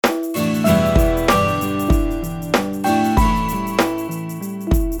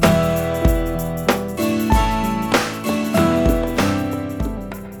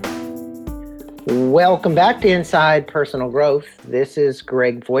Welcome back to Inside Personal Growth. This is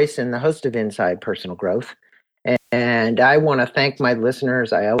Greg Voisin, the host of Inside Personal Growth. And I want to thank my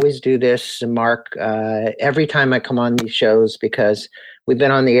listeners. I always do this, Mark, every time I come on these shows, because we've been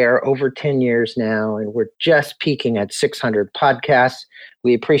on the air over 10 years now, and we're just peaking at 600 podcasts.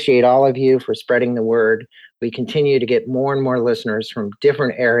 We appreciate all of you for spreading the word. We continue to get more and more listeners from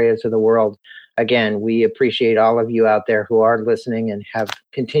different areas of the world. Again, we appreciate all of you out there who are listening and have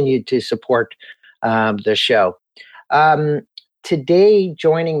continued to support the show. Today,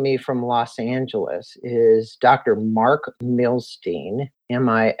 joining me from Los Angeles is Dr. Mark Milstein,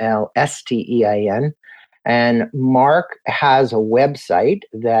 Milstein. And Mark has a website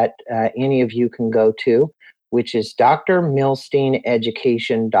that any of you can go to, which is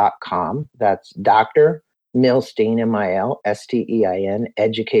drmilsteineducation.com. That's Dr. Milstein, Milstein,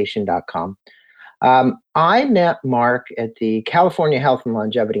 education.com. I met Mark at the California Health and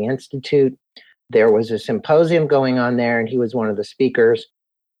Longevity Institute. There was a symposium going on there, and he was one of the speakers.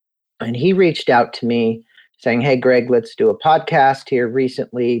 And he reached out to me saying, "Hey, Greg, let's do a podcast here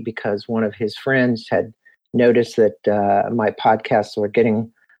recently," because one of his friends had noticed that my podcasts were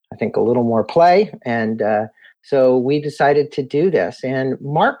getting, I think, a little more play. And so we decided to do this. And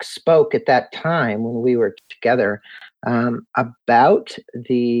Mark spoke at that time when we were together about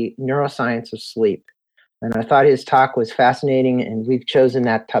the neuroscience of sleep. And I thought his talk was fascinating, and we've chosen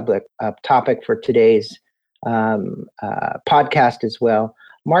that topic for today's podcast as well.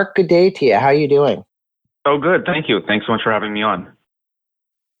 Mark, good day to you. How are you doing? Oh, good. Thank you. Thanks so much for having me on.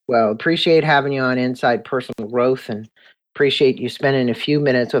 Well, appreciate having you on Inside Personal Growth, and appreciate you spending a few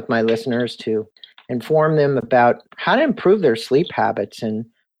minutes with my listeners to inform them about how to improve their sleep habits and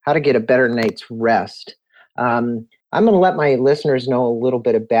how to get a better night's rest. I'm going to let my listeners know a little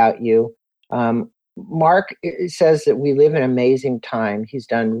bit about you. Mark says that we live in an amazing time. He's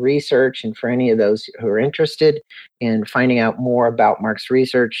done research, and for any of those who are interested in finding out more about Mark's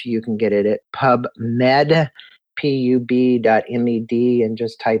research, you can get it at PubMed, pub.med, and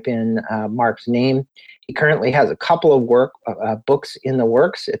just type in Mark's name. He currently has a couple of books in the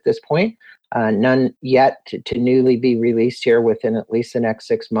works at this point, none yet to newly be released here within at least the next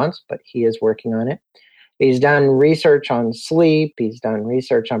 6 months, but he is working on it. He's done research on sleep. He's done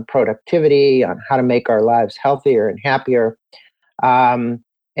research on productivity, on how to make our lives healthier and happier. And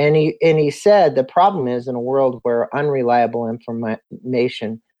he said the problem is, in a world where unreliable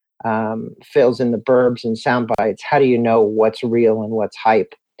information fills in the burbs and sound bites, how do you know what's real and what's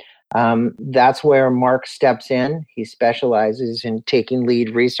hype? That's where Mark steps in. He specializes in taking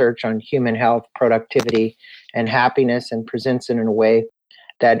lead research on human health, productivity, and happiness, and presents it in a way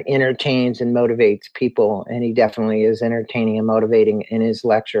that entertains and motivates people, and he definitely is entertaining and motivating in his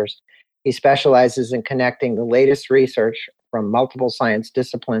lectures. He specializes in connecting the latest research from multiple science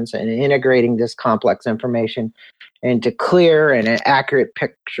disciplines and integrating this complex information into clear and an accurate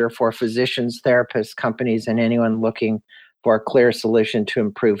picture for physicians, therapists, companies, and anyone looking for a clear solution to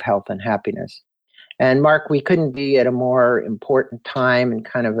improve health and happiness. And Mark, we couldn't be at a more important time and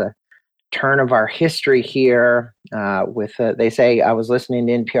kind of a turn of our history here they say, I was listening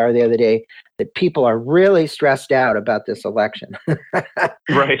to NPR the other day, that people are really stressed out about this election.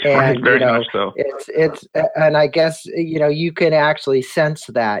 Right, very much so. It's and I guess, you can actually sense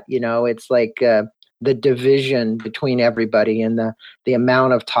that, it's like the division between everybody and the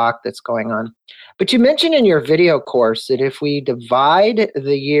amount of talk that's going on. But you mentioned in your video course that if we divide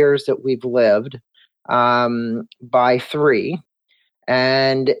the years that we've lived by 3,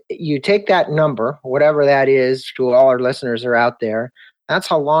 and you take that number, whatever that is, to all our listeners are out there, that's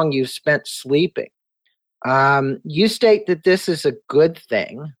how long you've spent sleeping. You state that this is a good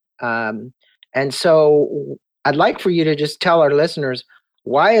thing. And so I'd like for you to just tell our listeners,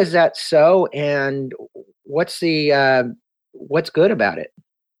 why is that so, and what's good about it?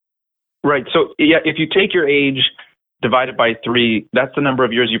 Right. So, yeah, if you take your age divided by 3, that's the number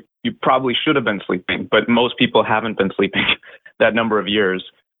of years you probably should have been sleeping, but most people haven't been sleeping that number of years.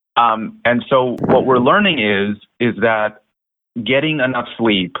 And so what we're learning is that getting enough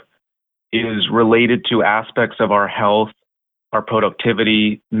sleep is related to aspects of our health, our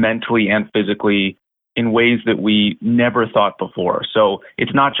productivity, mentally and physically, in ways that we never thought before. So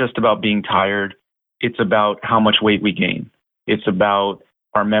it's not just about being tired. It's about how much weight we gain. It's about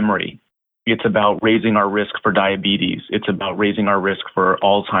our memory. It's about raising our risk for diabetes. It's about raising our risk for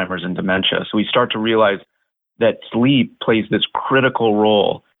Alzheimer's and dementia. So we start to realize that sleep plays this critical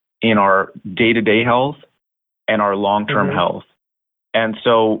role in our day-to-day health and our long-term health. And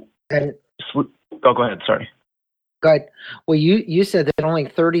so, go ahead, sorry. Go ahead. Well, you said that only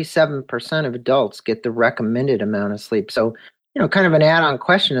 37% of adults get the recommended amount of sleep. So, kind of an add-on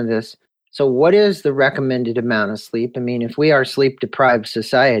question to this, So what is the recommended amount of sleep? I mean, if we are sleep deprived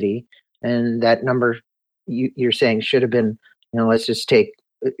society, and that number you're saying should have been, let's just take,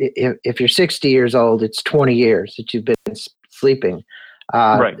 if you're 60 years old, it's 20 years that you've been sleeping.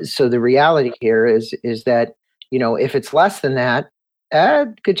 Right. So the reality here is that, if it's less than that,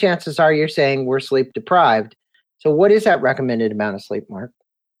 good chances are you're saying we're sleep deprived. So what is that recommended amount of sleep, Mark?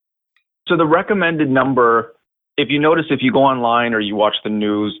 So the recommended number, if you notice, if you go online or you watch the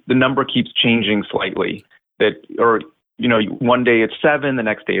news, the number keeps changing slightly. One day it's 7, the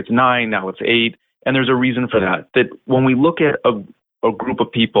next day it's 9, now it's 8. And there's a reason for that. That when we look at a group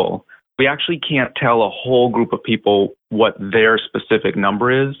of people, we actually can't tell a whole group of people what their specific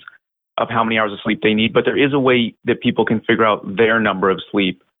number is of how many hours of sleep they need. But there is a way that people can figure out their number of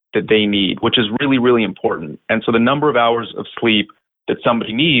sleep that they need, which is really, really important. And so the number of hours of sleep that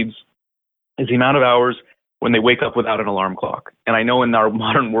somebody needs is the amount of hours when they wake up without an alarm clock. And I know in our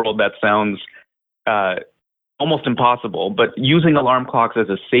modern world that sounds almost impossible, but using alarm clocks as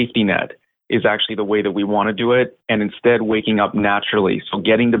a safety net is actually the way that we want to do it. And instead waking up naturally. So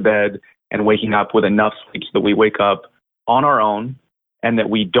getting to bed and waking up with enough sleep so that we wake up on our own and that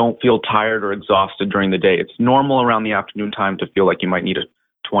we don't feel tired or exhausted during the day. It's normal around the afternoon time to feel like you might need a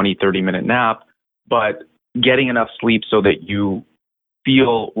 20, 30-minute nap, but getting enough sleep so that you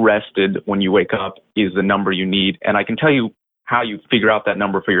feel rested when you wake up is the number you need. And I can tell you how you figure out that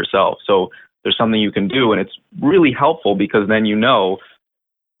number for yourself. So there's something you can do, and it's really helpful because then you know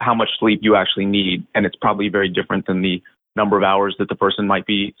how much sleep you actually need. And it's probably very different than the number of hours that the person might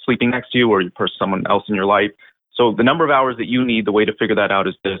be sleeping next to you or someone else in your life. So the number of hours that you need, the way to figure that out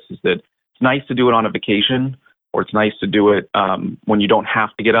is that it's nice to do it on a vacation, or it's nice to do it when you don't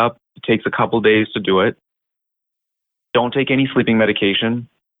have to get up. It takes a couple of days to do it. Don't take any sleeping medication.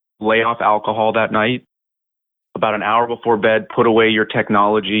 Lay off alcohol that night. About an hour before bed, put away your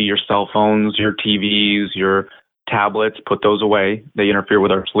technology, your cell phones, your TVs, your tablets, put those away. They interfere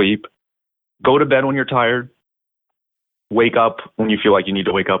with our sleep. Go to bed when you're tired. Wake up when you feel like you need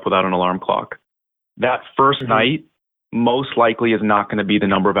to wake up without an alarm clock. That first night most likely is not going to be the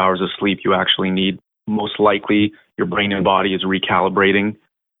number of hours of sleep you actually need. Most likely your brain and body is recalibrating.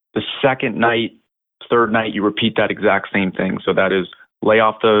 The second night, third night, you repeat that exact same thing. So that is lay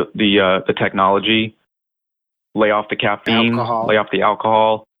off the technology, lay off the caffeine, lay off the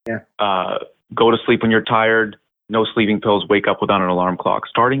alcohol, go to sleep when you're tired, no sleeping pills, wake up without an alarm clock.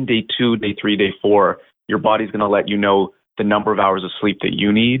 Starting day 2, day 3, day 4, your body's going to let you know the number of hours of sleep that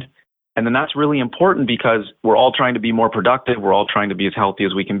you need. And then that's really important because we're all trying to be more productive. We're all trying to be as healthy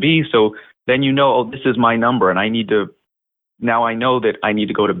as we can be. So then this is my number, and I know that I need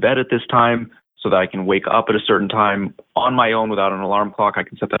to go to bed at this time so that I can wake up at a certain time on my own without an alarm clock. I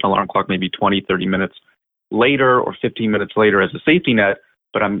can set that alarm clock maybe 20, 30 minutes later or 15 minutes later as a safety net,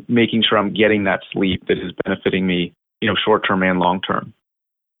 but I'm making sure I'm getting that sleep that is benefiting me, short-term and long-term.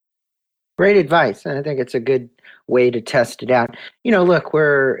 Great advice. And I think it's a good way to test it out. Look,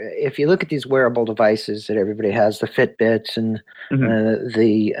 if you look at these wearable devices that everybody has, the Fitbits and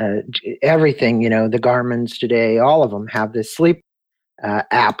everything, the Garmin's today, all of them have this sleep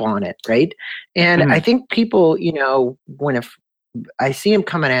app on it, right? And I think people, if I see them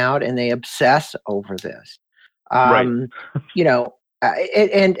coming out and they obsess over this, right.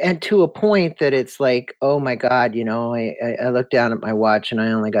 And to a point that it's like, oh my God, I look down at my watch and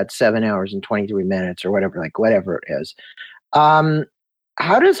I only got 7 hours and 23 minutes or whatever it is.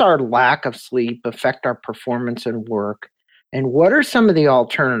 How does our lack of sleep affect our performance and work? And what are some of the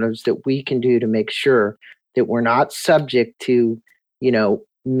alternatives that we can do to make sure that we're not subject to,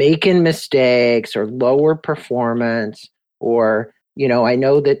 making mistakes or lower performance or, I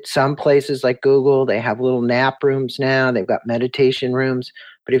know that some places like Google, they have little nap rooms now. They've got meditation rooms.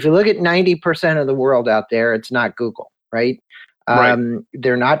 But if you look at 90% of the world out there, it's not Google, right?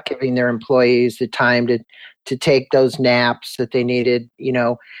 They're not giving their employees the time to take those naps that they needed,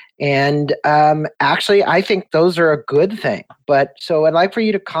 And actually, I think those are a good thing. But so I'd like for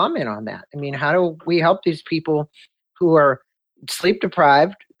you to comment on that. I mean, how do we help these people who are sleep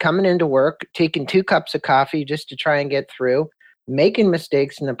deprived, coming into work, taking 2 cups of coffee just to try and get through, making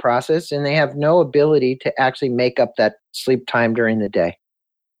mistakes in the process, and they have no ability to actually make up that sleep time during the day?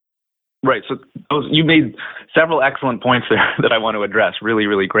 Right. So you made several excellent points there that I want to address. Really,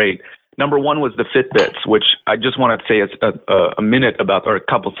 really great. Number one was the Fitbits, which I just want to say a minute about, or a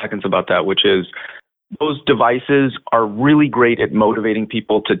couple seconds about that, which is those devices are really great at motivating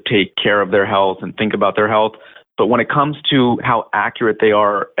people to take care of their health and think about their health. But when it comes to how accurate they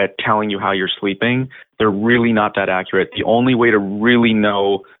are at telling you how you're sleeping, they're really not that accurate. The only way to really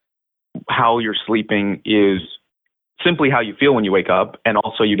know how you're sleeping is simply how you feel when you wake up, and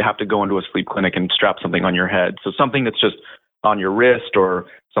also you'd have to go into a sleep clinic and strap something on your head. So something that's just on your wrist or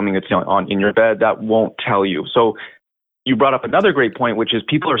something that's in your bed, that won't tell you. So you brought up another great point, which is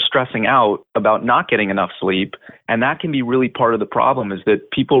people are stressing out about not getting enough sleep, and that can be really part of the problem, is that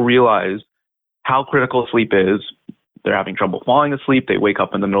people realize how critical sleep is. They're having trouble falling asleep. They wake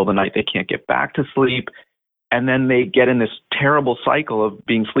up in the middle of the night. They can't get back to sleep. And then they get in this terrible cycle of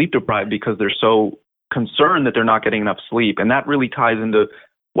being sleep deprived because they're so concerned that they're not getting enough sleep. And that really ties into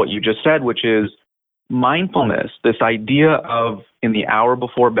what you just said, which is mindfulness, this idea of in the hour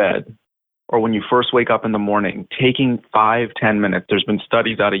before bed or when you first wake up in the morning, taking 5-10 minutes. There's been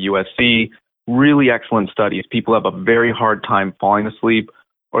studies out of USC, really excellent studies. People have a very hard time falling asleep,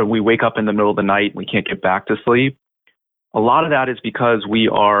 or we wake up in the middle of the night and we can't get back to sleep. A lot of that is because we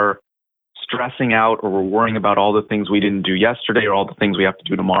are stressing out, or we're worrying about all the things we didn't do yesterday or all the things we have to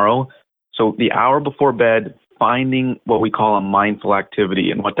do tomorrow. So the hour before bed, finding what we call a mindful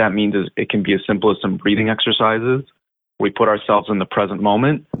activity. And what that means is it can be as simple as some breathing exercises. We put ourselves in the present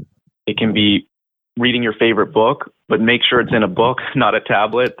moment. It can be reading your favorite book, but make sure it's in a book, not a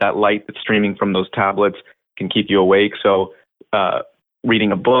tablet. That light that's streaming from those tablets can keep you awake. So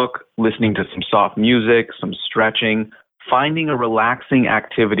reading a book, listening to some soft music, some stretching, finding a relaxing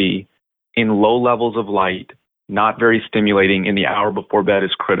activity in low levels of light, not very stimulating in the hour before bed,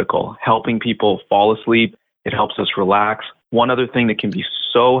 is critical. Helping people fall asleep, it helps us relax. One other thing that can be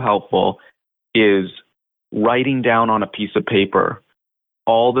so helpful is writing down on a piece of paper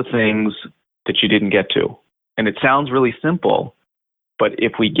all the things that you didn't get to. And it sounds really simple, but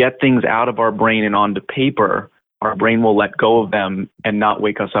if we get things out of our brain and onto paper, our brain will let go of them and not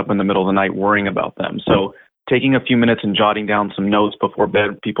wake us up in the middle of the night worrying about them. So taking a few minutes and jotting down some notes before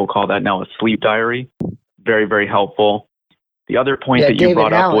bed, people call that now a sleep diary. Very, very helpful. The other point that you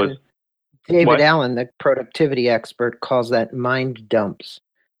brought up was... David Allen, the productivity expert, calls that mind dumps.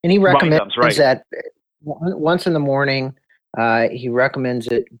 And he recommends that once in the morning, he recommends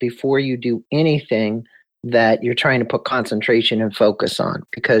it before you do anything that you're trying to put concentration and focus on,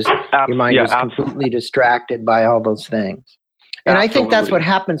 because your mind is completely distracted by all those things. And I think that's what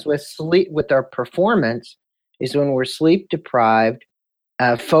happens with sleep, with our performance, is when we're sleep deprived,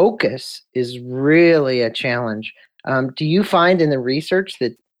 focus is really a challenge. Do you find in the research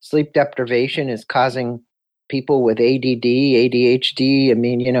that sleep deprivation is causing people with ADD, ADHD? I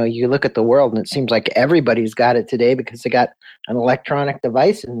mean, you look at the world and it seems like everybody's got it today because they got an electronic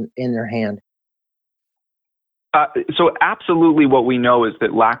device in their hand. So absolutely what we know is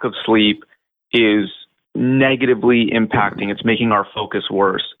that lack of sleep is negatively impacting. It's making our focus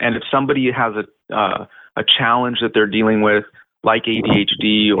worse. And if somebody has a challenge that they're dealing with, like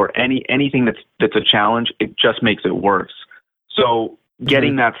ADHD or anything that's a challenge, it just makes it worse. So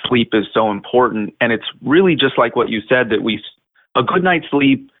getting that sleep is so important. And it's really just like what you said, that a good night's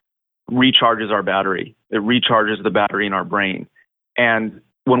sleep recharges our battery. It recharges the battery in our brain. And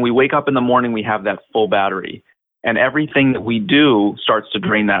when we wake up in the morning, we have that full battery. And everything that we do starts to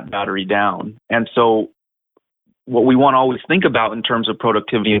drain that battery down. And so what we want to always think about in terms of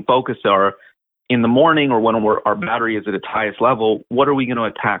productivity and focus are, in the morning or when our battery is at its highest level, what are we going to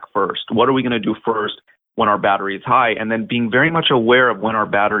attack first? What are we going to do first when our battery is high? And then being very much aware of when our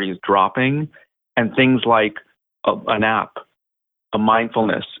battery is dropping, and things like a nap, a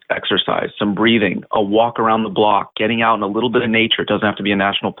mindfulness exercise, some breathing, a walk around the block, getting out in a little bit of nature. It doesn't have to be a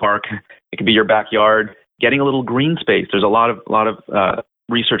national park. It could be your backyard, getting a little green space. There's a lot of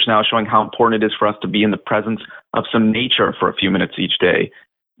research now showing how important it is for us to be in the presence of some nature for a few minutes each day.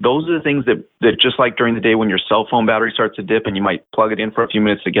 Those are the things that just like during the day when your cell phone battery starts to dip and you might plug it in for a few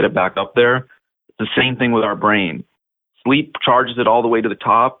minutes to get it back up there, it's the same thing with our brain. Sleep charges it all the way to the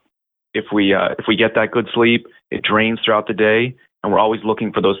top. If we get that good sleep, it drains throughout the day, and we're always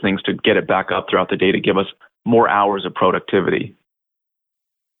looking for those things to get it back up throughout the day to give us more hours of productivity.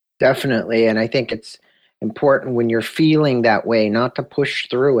 Definitely, and I think it's important when you're feeling that way, not to push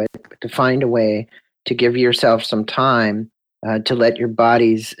through it, but to find a way to give yourself some time to let your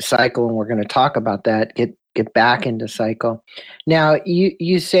body's cycle, and we're going to talk about that, get back into cycle. Now,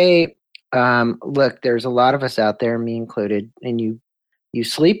 you say, look, there's a lot of us out there, me included, and you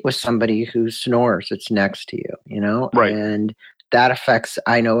sleep with somebody who snores that's next to you, right. And that affects,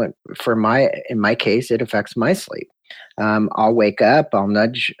 I know in my case, it affects my sleep. I'll wake up, I'll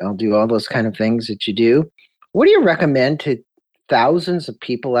nudge, I'll do all those kind of things that you do. What do you recommend to thousands of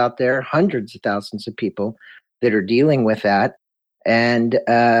people out there, hundreds of thousands of people that are dealing with that, and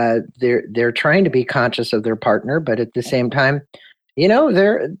they're trying to be conscious of their partner, but at the same time,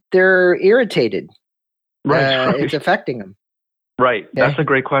 they're irritated. Right. It's affecting them. Right. Okay? That's a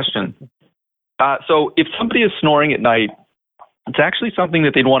great question. So if somebody is snoring at night, it's actually something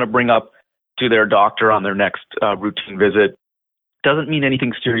that they'd want to bring up to their doctor on their next routine visit. Doesn't mean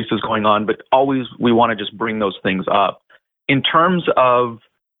anything serious is going on, but always we want to just bring those things up. In terms of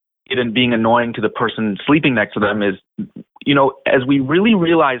it being annoying to the person sleeping next to them is, as we really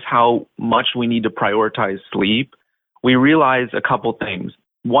realize how much we need to prioritize sleep, we realize a couple things.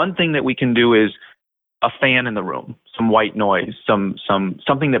 One thing that we can do is a fan in the room, some white noise,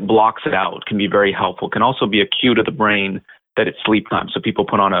 something that blocks it out can be very helpful. Can also be a cue to the brain that it's sleep time. So people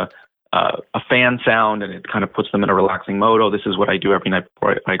put on a fan sound and it kind of puts them in a relaxing mode. Oh, this is what I do every night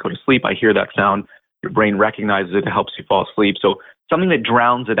before I go to sleep. I hear that sound. Your brain recognizes it. It helps you fall asleep. So something that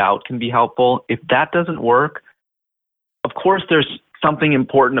drowns it out can be helpful. If that doesn't work, of course, there's something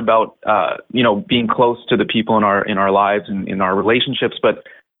important about, being close to the people in our lives and in our relationships. But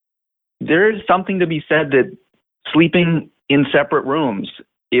there is something to be said that sleeping in separate rooms,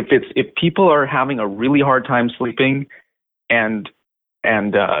 if people are having a really hard time sleeping and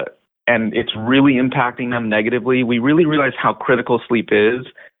it's really impacting them negatively, we really realize how critical sleep is.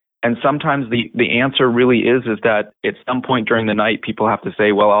 And sometimes the answer really is that at some point during the night, people have to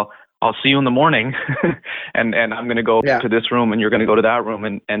say, well, I'll see you in the morning and I'm going to go to this room and you're going to go to that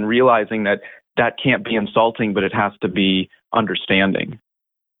room, and realizing that can't be insulting, but it has to be understanding.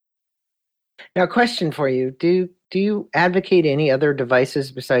 Now, question for you. Do you advocate any other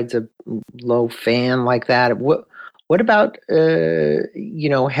devices besides a low fan like that? What about,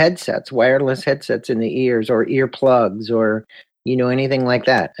 headsets, wireless headsets in the ears, or earplugs, or, anything like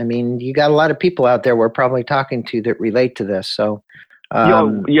that? I mean, you got a lot of people out there we're probably talking to that relate to this. So,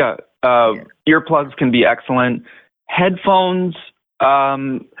 earplugs can be excellent. Headphones,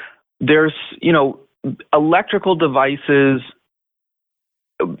 there's, electrical devices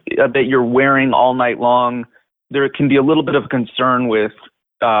that you're wearing all night long. There can be a little bit of concern with,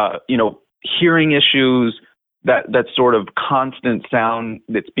 hearing issues, that sort of constant sound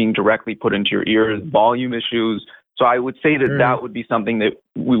that's being directly put into your ears, volume issues. So I would say that would be something that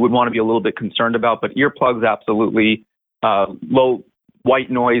we would want to be a little bit concerned about. But earplugs, absolutely. Low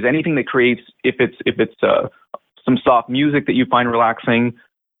white noise, anything that creates, if it's some soft music that you find relaxing.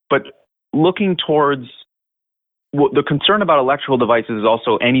 But looking towards the concern about electrical devices is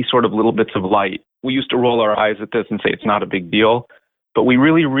also any sort of little bits of light. We used to roll our eyes at this and say it's not a big deal, but we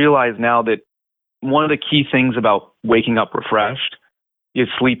really realize now that one of the key things about waking up refreshed is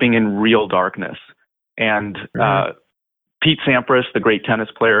sleeping in real darkness. And Pete Sampras, the great tennis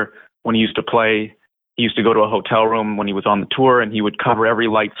player, when he used to play, he used to go to a hotel room when he was on the tour, and he would cover every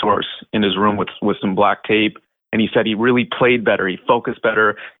light source in his room with some black tape. And he said he really played better. He focused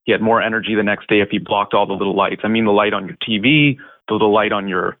better. He had more energy the next day if he blocked all the little lights. I mean, the light on your TV, the light on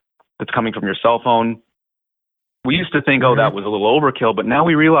that's coming from your cell phone. We used to think, that was a little overkill, but now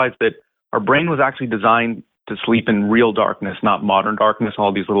we realize that our brain was actually designed to sleep in real darkness, not modern darkness,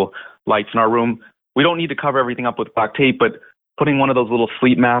 all these little lights in our room. We don't need to cover everything up with black tape, but putting one of those little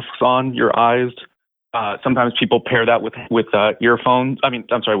sleep masks on your eyes. Sometimes people pair that with earphones.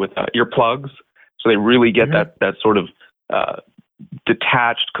 With earplugs. So they really get that sort of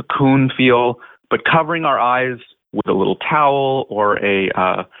detached cocoon feel. But covering our eyes with a little towel or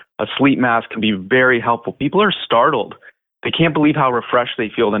a sleep mask can be very helpful. People are startled. They can't believe how refreshed they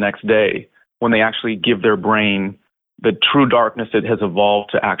feel the next day when they actually give their brain the true darkness it has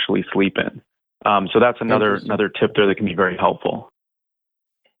evolved to actually sleep in. So that's another tip there that can be very helpful.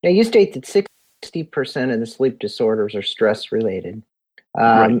 Now, you state that 60% of the sleep disorders are stress related.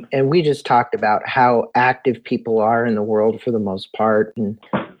 And we just talked about how active people are in the world for the most part. And,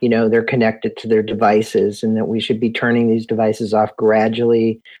 they're connected to their devices, and that we should be turning these devices off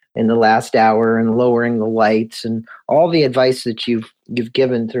gradually in the last hour and lowering the lights and all the advice that you've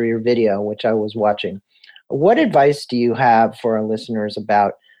given through your video, which I was watching. What advice do you have for our listeners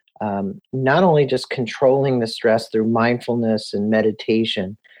about not only just controlling the stress through mindfulness and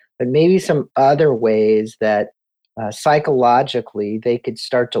meditation, but maybe some other ways that psychologically they could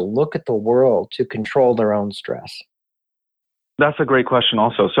start to look at the world to control their own stress? That's a great question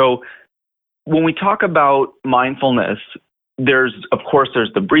also. So when we talk about mindfulness, there's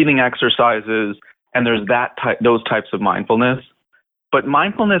the breathing exercises, and there's those types of mindfulness. But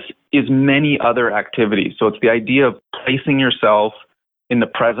mindfulness is many other activities. So it's the idea of placing yourself in the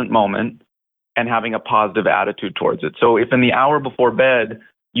present moment and having a positive attitude towards it. So if in the hour before bed,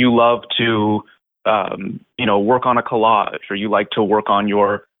 you love to, work on a collage, or you like to work on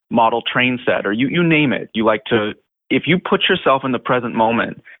your model train set, or you name it, if you put yourself in the present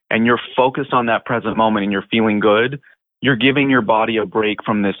moment and you're focused on that present moment and you're feeling good, you're giving your body a break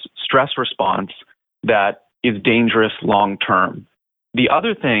from this stress response that is dangerous long term. The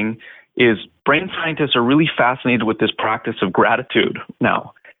other thing is brain scientists are really fascinated with this practice of gratitude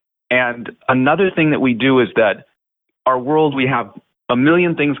now. And another thing that we do is that our world, we have a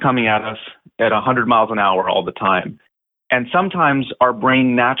million things coming at us at 100 miles an hour all the time. And sometimes our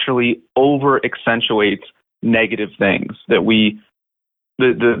brain naturally over accentuates negative things that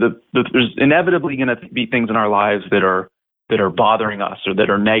there's inevitably going to be things in our lives that are bothering us or that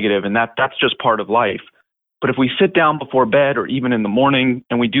are negative, and that's just part of life. But if we sit down before bed or even in the morning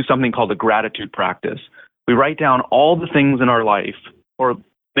and we do something called a gratitude practice, we write down all the things in our life, or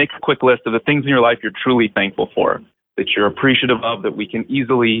make a quick list of the things in your life you're truly thankful for, that you're appreciative of, that we can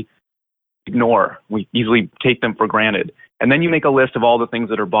easily ignore. We easily take them for granted. And then you make a list of all the things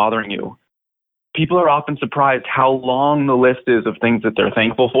that are bothering you. People are often surprised how long the list is of things that they're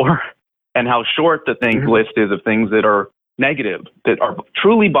thankful for and how short the list is of things that are negative, that are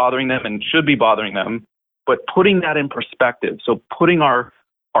truly bothering them and should be bothering them. But putting that in perspective, so putting our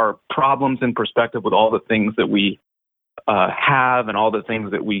problems in perspective with all the things that we have and all the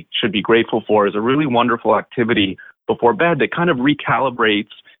things that we should be grateful for, is a really wonderful activity before bed that kind of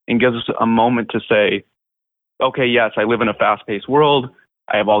recalibrates and gives us a moment to say, okay, yes, I live in a fast-paced world.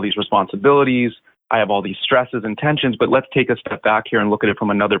 I have all these responsibilities. I have all these stresses and tensions, but let's take a step back here and look at it from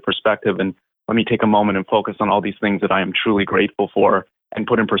another perspective. And let me take a moment and focus on all these things that I am truly grateful for, and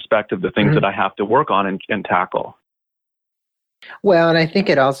put in perspective the things that I have to work on and tackle. Well, and I think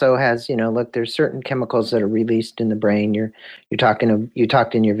it also has, look, there's certain chemicals that are released in the brain. You talked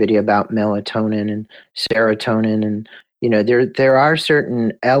in your video about melatonin and serotonin, and there are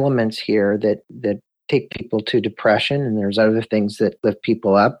certain elements here that take people to depression, and there's other things that lift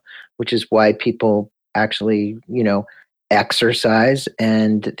people up, which is why people actually, exercise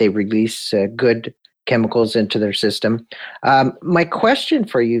and they release good chemicals into their system. My question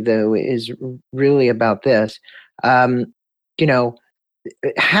for you, though, is really about this.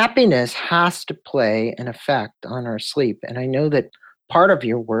 Happiness has to play an effect on our sleep. And I know that part of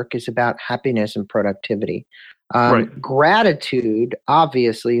your work is about happiness and productivity. Right. Gratitude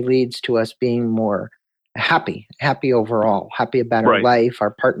obviously leads to us being more happy overall, happy about our life,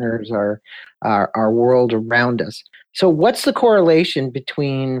 our partners, our world around us. So what's the correlation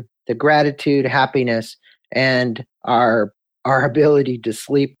between the gratitude, happiness, and our ability to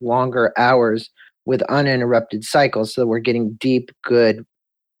sleep longer hours with uninterrupted cycles, so we're getting deep, good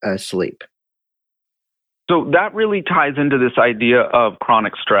sleep? So that really ties into this idea of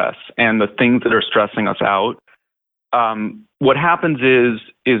chronic stress and the things that are stressing us out. What happens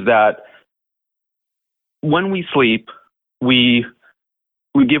is that when we sleep, we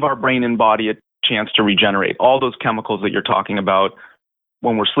give our brain and body a chance to regenerate. All those chemicals that you're talking about,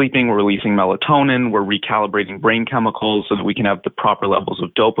 when we're sleeping, we're releasing melatonin, we're recalibrating brain chemicals so that we can have the proper levels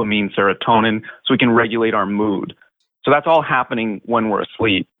of dopamine, serotonin, so we can regulate our mood. So that's all happening when we're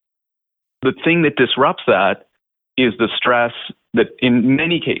asleep. The thing that disrupts that is the stress that in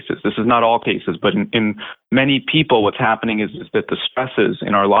many cases, this is not all cases, but in many people, what's happening is that the stresses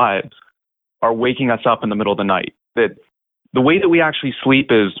in our lives are waking us up in the middle of the night. That the way that we actually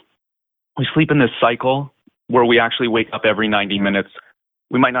sleep is we sleep in this cycle where we actually wake up every 90 minutes.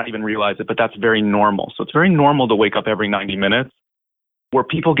 We might not even realize it, but that's very normal. So it's very normal to wake up every 90 minutes. Where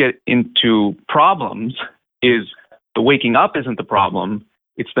people get into problems is the waking up isn't the problem.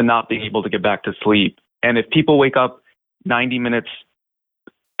 It's the not being able to get back to sleep. And if people wake up 90 minutes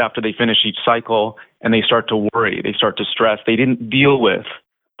after they finish each cycle and they start to worry, they start to stress, they didn't deal with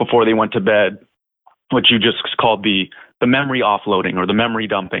before they went to bed what you just called the memory offloading or the memory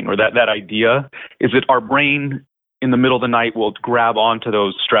dumping, or that idea is that our brain in the middle of the night will grab onto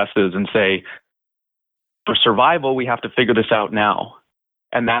those stresses and say, for survival, we have to figure this out now.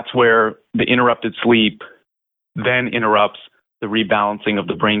 And that's where the interrupted sleep then interrupts the rebalancing of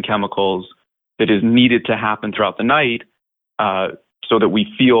the brain chemicals that is needed to happen throughout the night so that we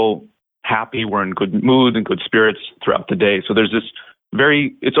feel happy, we're in good mood and good spirits throughout the day. So there's this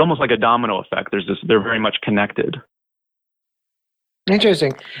it's almost like a domino effect. They're very much connected.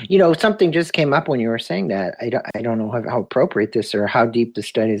 Interesting. Something just came up when you were saying that. I don't know how appropriate this or how deep the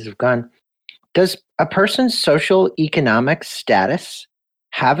studies have gone. Does a person's social economic status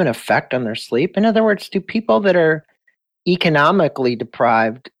have an effect on their sleep? In other words, do people that are economically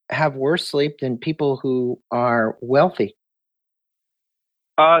deprived have worse sleep than people who are wealthy?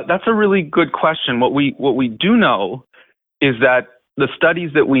 That's a really good question. What we do know is that the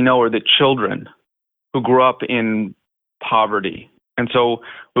studies that we know are that children who grew up in poverty, and so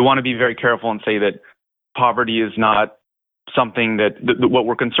we want to be very careful and say that poverty is not something that what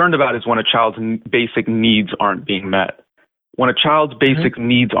we're concerned about is when a child's basic needs aren't being met. When a child's basic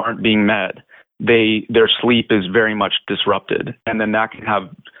needs aren't being met, their sleep is very much disrupted, and then that can have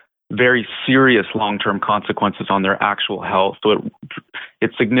very serious long-term consequences on their actual health. So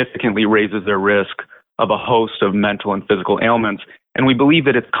it significantly raises their risk of a host of mental and physical ailments. And we believe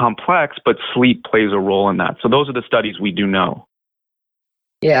that it's complex, but sleep plays a role in that. So those are the studies we do know.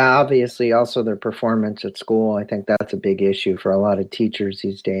 Yeah, obviously, also their performance at school. I think that's a big issue for a lot of teachers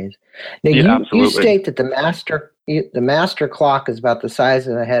these days. Now, Yeah, you absolutely. state that the master clock is about the size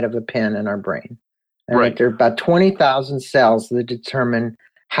of the head of a pin in our brain, and Right. that there are about 20,000 cells that determine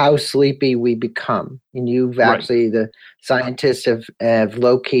how sleepy we become. And you've actually, the scientists have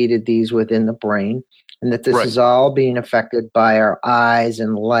located these within the brain, and that this is all being affected by our eyes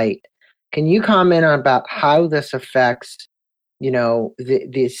and light. Can you comment on about how this affects,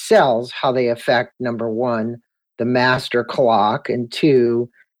 the cells, how they affect, number one, the master clock, and two,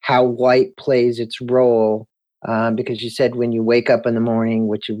 how light plays its role? Because you said when you wake up in the morning,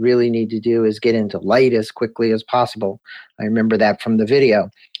 what you really need to do is get into light as quickly as possible. I remember that from the video.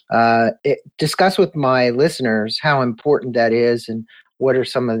 Discuss with my listeners how important that is and what are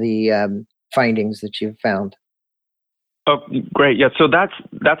some of the findings that you've found. Oh, great. Yeah. So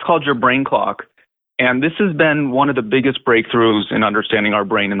that's called your brain clock. And this has been one of the biggest breakthroughs in understanding our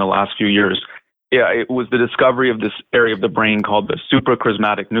brain in the last few years. Yeah, it was the discovery of this area of the brain called the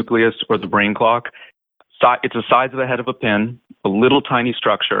suprachiasmatic nucleus, or the brain clock. It's the size of the head of a pin, a little tiny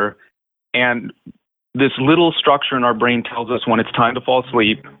structure. And this little structure in our brain tells us when it's time to fall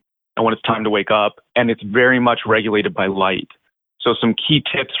asleep and when it's time to wake up. And it's very much regulated by light. So some key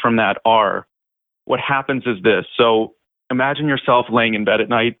tips from that are, what happens is this. So imagine yourself laying in bed at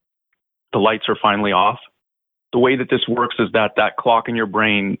night. The lights are finally off. The way that this works is that clock in your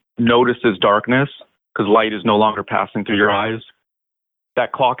brain notices darkness because light is no longer passing through your eyes.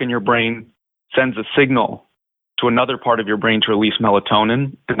 That clock in your brain sends a signal to another part of your brain to release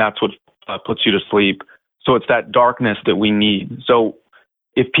melatonin, and that's what puts you to sleep. So it's that darkness that we need. So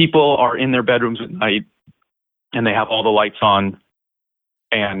if people are in their bedrooms at night and they have all the lights on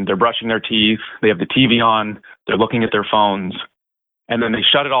and they're brushing their teeth, they have the TV on, they're looking at their phones, and then they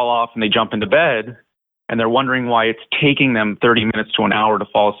shut it all off and they jump into bed, and they're wondering why it's taking them 30 minutes to an hour to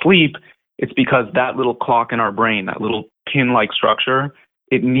fall asleep, it's because that little clock in our brain, that little pin-like structure,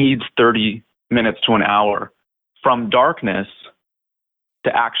 it needs 30 minutes to an hour from darkness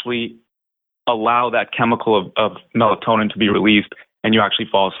to actually allow that chemical of melatonin to be released, and you actually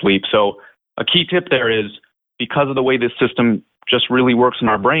fall asleep. So a key tip there is, because of the way this system just really works in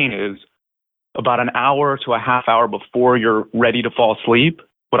our brain, is about an hour to a half hour before you're ready to fall asleep,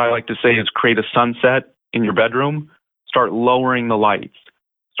 what I like to say is create a sunset in your bedroom, start lowering the lights,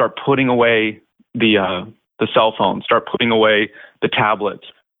 start putting away the cell phone, start putting away the tablets.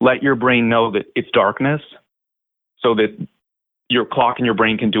 Let your brain know that it's darkness so that your clock in your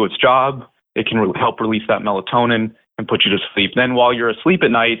brain can do its job. It can help release that melatonin and put you to sleep. Then while you're asleep at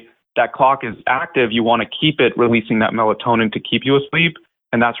night, that clock is active. You want to keep it releasing that melatonin to keep you asleep.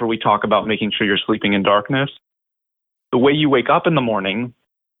 And that's where we talk about making sure you're sleeping in darkness. The way you wake up in the morning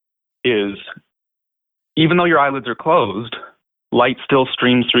is, even though your eyelids are closed, light still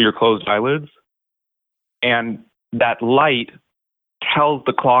streams through your closed eyelids. And that light tells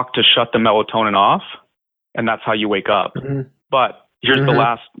the clock to shut the melatonin off. And that's how you wake up. Mm-hmm. But here's the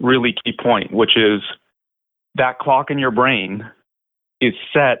last really key point, which is that clock in your brain is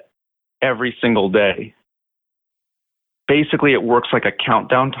set every single day. Basically, it works like a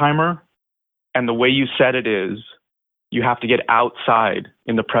countdown timer. And the way you set it is, you have to get outside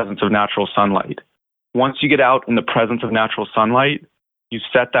in the presence of natural sunlight. Once you get out in the presence of natural sunlight, you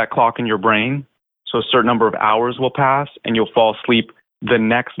set that clock in your brain. So a certain number of hours will pass and you'll fall asleep the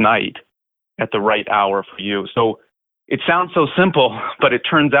next night at the right hour for you. So it sounds so simple, but it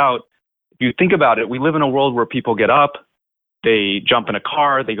turns out, if you think about it, we live in a world where people get up, they jump in a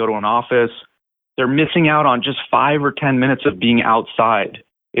car, they go to an office. They're missing out on just 5 or 10 minutes of being outside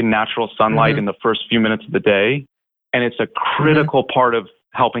in natural sunlight in the first few minutes of the day. And it's a critical part of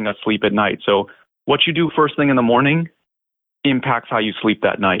helping us sleep at night. So what you do first thing in the morning impacts how you sleep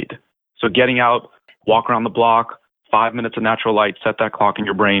that night. So getting out, walk around the block, 5 minutes of natural light, set that clock in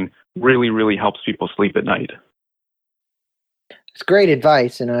your brain, really, really helps people sleep at night. It's great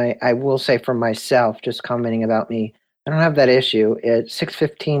advice. And I will say for myself, just commenting about me, I don't have that issue. At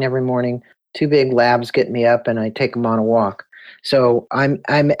 6:15 every morning, 2 big labs get me up and I take them on a walk. So I'm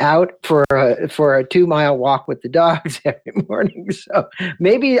out for a 2-mile walk with the dogs every morning. So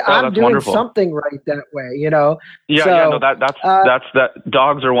maybe I'm doing wonderful. Something right that way, Yeah, so, that's that.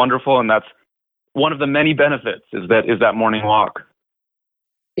 Dogs are wonderful, and that's one of the many benefits is that morning walk.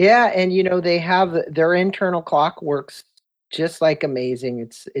 Yeah, and they have their internal clock works just like amazing.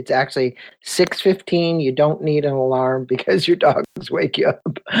 It's actually 6:15. You don't need an alarm because your dogs wake you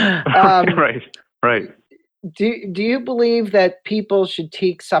up. Right. Do you believe that people should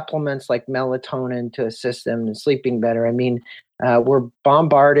take supplements like melatonin to assist them in sleeping better? I mean, we're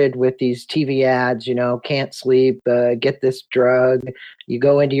bombarded with these TV ads, can't sleep, get this drug. You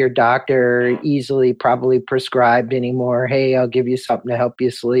go into your doctor, easily probably prescribed anymore. Hey, I'll give you something to help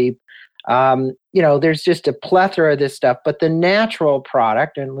you sleep. There's just a plethora of this stuff, but the natural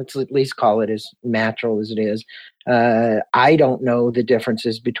product, and let's at least call it as natural as it is, I don't know the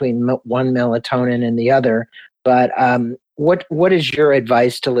differences between one melatonin and the other, but what is your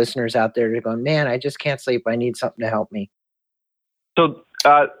advice to listeners out there to go, man, I just can't sleep. I need something to help me. So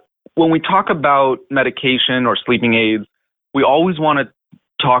when we talk about medication or sleeping aids, we always want to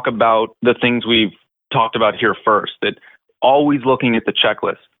talk about the things we've talked about here first, that always looking at the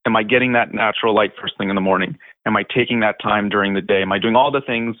checklist. Am I getting that natural light first thing in the morning? Am I taking that time during the day? Am I doing all the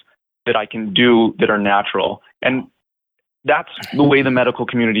things that I can do that are natural? And that's the way the medical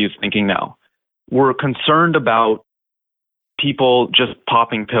community is thinking now. We're concerned about people just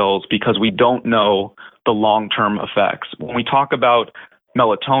popping pills because we don't know the long-term effects. When we talk about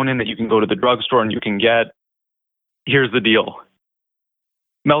melatonin that you can go to the drugstore and you can get, here's the deal.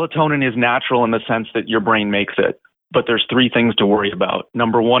 Melatonin is natural in the sense that your brain makes it, but there's three things to worry about.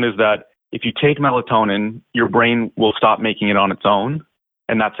 Number one is that if you take melatonin, your brain will stop making it on its own,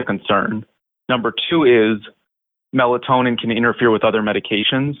 and that's a concern. Number two is melatonin can interfere with other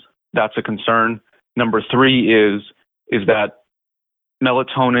medications. That's a concern. Number three is that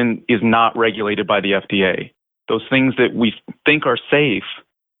melatonin is not regulated by the FDA. Those things that we think are safe,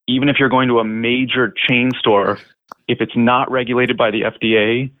 even if you're going to a major chain store, if it's not regulated by the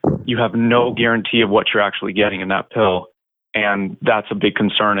FDA, you have no guarantee of what you're actually getting in that pill. And that's a big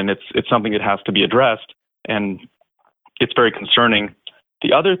concern, and it's something that has to be addressed, and it's very concerning.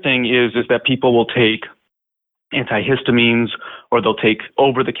 The other thing is that people will take antihistamines or they'll take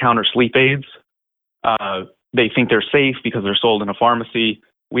over-the-counter sleep aids. They think they're safe because they're sold in a pharmacy.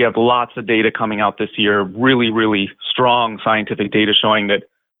 We have lots of data coming out this year, really, really strong scientific data showing that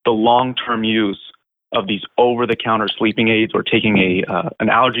the long-term use of these over-the-counter sleeping aids or taking an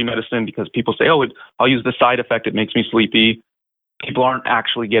allergy medicine because people say, I'll use the side effect, it makes me sleepy. People aren't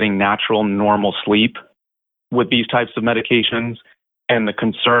actually getting natural, normal sleep with these types of medications. And the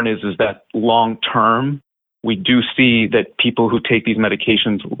concern is that long-term, we do see that people who take these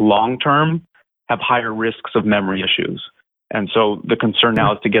medications long-term have higher risks of memory issues. And so the concern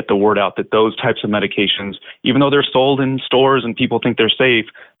now is to get the word out that those types of medications, even though they're sold in stores and people think they're safe,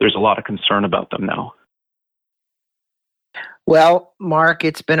 there's a lot of concern about them now. Well, Mark,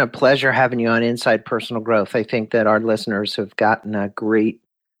 it's been a pleasure having you on Inside Personal Growth. I think that our listeners have gotten a great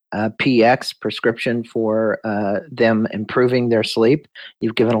PX prescription for them improving their sleep.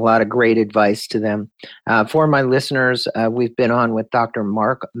 You've given a lot of great advice to them. For my listeners, we've been on with Dr.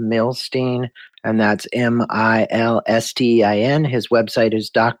 Mark Milstein, and that's Milstein. His website is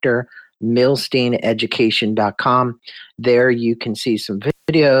drmilsteineducation.com. There you can see some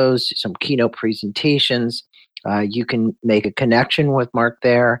videos, some keynote presentations. You can make a connection with Mark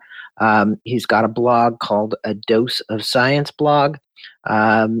there. He's got a blog called A Dose of Science blog.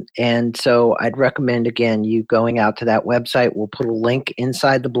 And so I'd recommend, again, you going out to that website. We'll put a link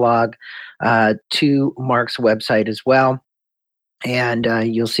inside the blog to Mark's website as well. And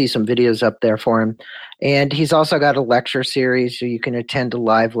you'll see some videos up there for him. And he's also got a lecture series, so you can attend a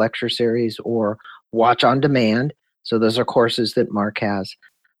live lecture series or watch on demand. So those are courses that Mark has.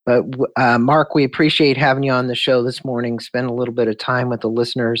 But Mark, we appreciate having you on the show this morning. Spend a little bit of time with the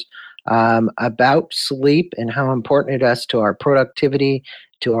listeners about sleep and how important it is to our productivity,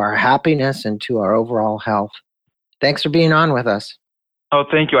 to our happiness, and to our overall health. Thanks for being on with us. Oh,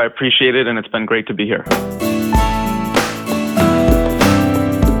 thank you. I appreciate it, and it's been great to be here.